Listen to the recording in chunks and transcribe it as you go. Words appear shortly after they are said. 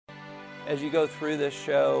As you go through this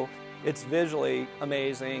show, it's visually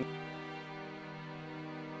amazing.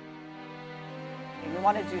 We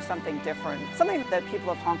want to do something different, something that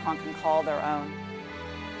people of Hong Kong can call their own.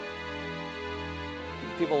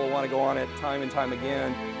 People will want to go on it time and time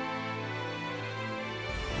again.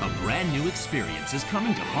 A brand new experience is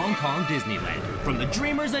coming to Hong Kong Disneyland from the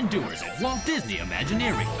dreamers and doers at Walt Disney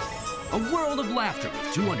Imagineering. A world of laughter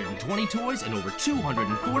with 220 toys and over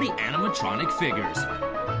 240 animatronic figures.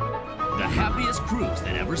 The happiest cruise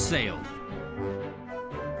that ever sailed.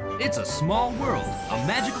 It's a small world, a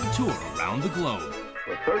magical tour around the globe.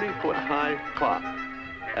 A 30-foot-high clock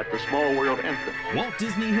at the Small World entrance. Walt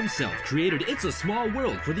Disney himself created It's a Small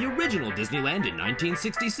World for the original Disneyland in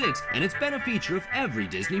 1966, and it's been a feature of every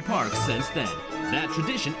Disney park since then. That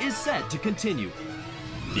tradition is set to continue.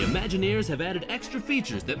 The Imagineers have added extra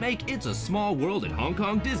features that make It's a Small World at Hong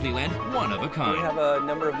Kong Disneyland one of a kind. We have a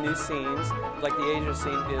number of new scenes, like the Asia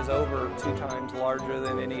scene is over 2 times larger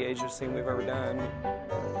than any Asia scene we've ever done.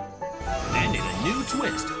 And in a new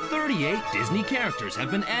twist, 38 Disney characters have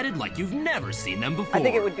been added like you've never seen them before. I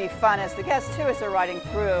think it would be fun as the guests too, as they're riding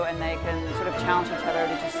through, and they can sort of challenge each other.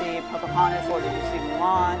 Did you see Pocahontas or did you see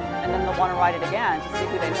Mulan? And then they'll want to ride it again to see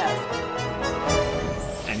who they missed.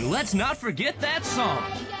 And let's not forget that song.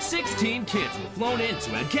 16 kids were flown in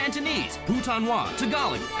to add Cantonese, Putonghua,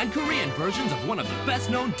 Tagalog, and Korean versions of one of the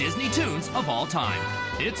best-known Disney tunes of all time.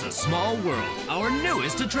 It's a Small World, our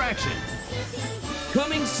newest attraction.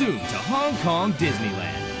 Coming soon to Hong Kong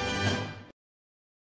Disneyland.